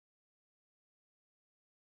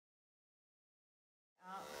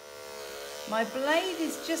my blade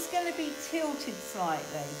is just going to be tilted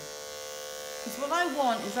slightly. Because what I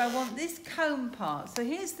want is I want this comb part. So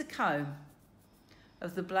here's the comb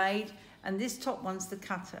of the blade, and this top one's the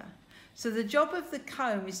cutter. So the job of the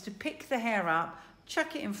comb is to pick the hair up,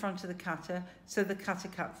 chuck it in front of the cutter so the cutter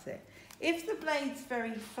cuts it. If the blade's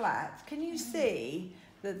very flat, can you see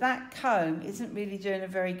that that comb isn't really doing a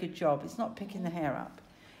very good job? It's not picking the hair up.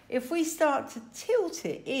 If we start to tilt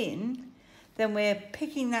it in, then we're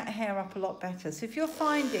picking that hair up a lot better. So if you're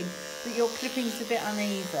finding that your clipping's a bit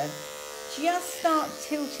uneven, just start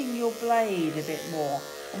tilting your blade a bit more.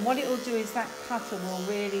 And what it will do is that cutter will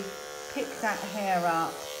really pick that hair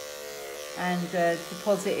up and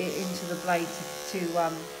deposit it into the blade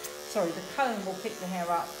the comb will pick the hair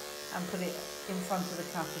up and put it in front of the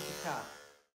cutter to cut.